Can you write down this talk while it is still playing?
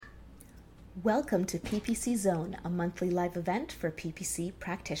Welcome to ppc.zone, a monthly live event for PPC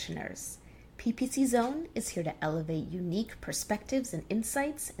practitioners. ppc.zone is here to elevate unique perspectives and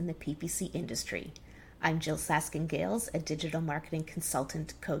insights in the PPC industry. I'm Jill Saskin-Gales, a digital marketing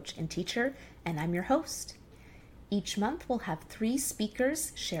consultant, coach, and teacher, and I'm your host. Each month, we'll have 3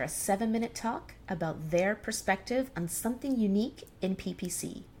 speakers share a 7-minute talk about their perspective on something unique in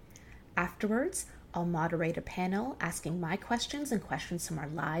PPC. Afterwards, I'll moderate a panel asking my questions and questions from our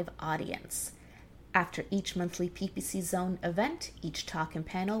live audience. After each monthly PPC Zone event, each talk and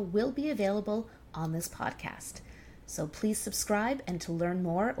panel will be available on this podcast. So please subscribe, and to learn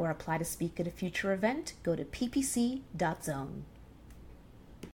more or apply to speak at a future event, go to ppc.zone.